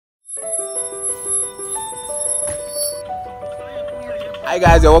Hi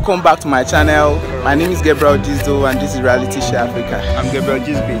guys, and welcome back to my channel. My name is Gabriel Gizdo and this is Reality Share Africa. I'm Gabriel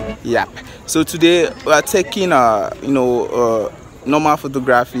Gizby. Yeah. So today we are taking normal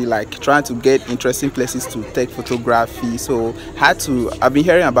photography, like trying to get interesting places to take photography. So I've been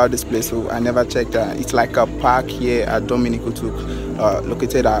hearing about this place, so I never checked. It's like a park here at Dominic Utuks,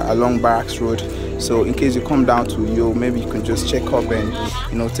 located along Barracks Road. So in case you come down to maybe you can just check up and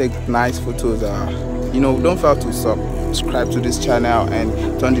take nice photos. Don't fail to subscribe to this channel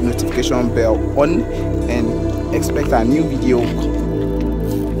and turn the notification bell on and expect a new video.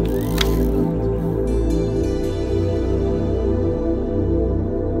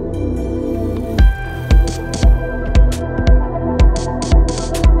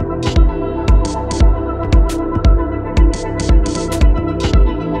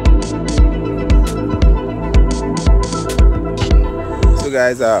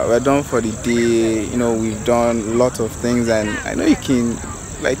 Guys, we're done for the day. We've done a lot of things, and I know you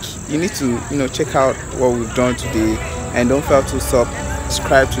need to check out what we've done today, and don't fail to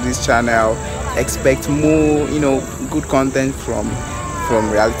subscribe to this channel. Expect more good content from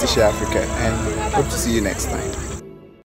Reality Share Africa, and hope to see you next time.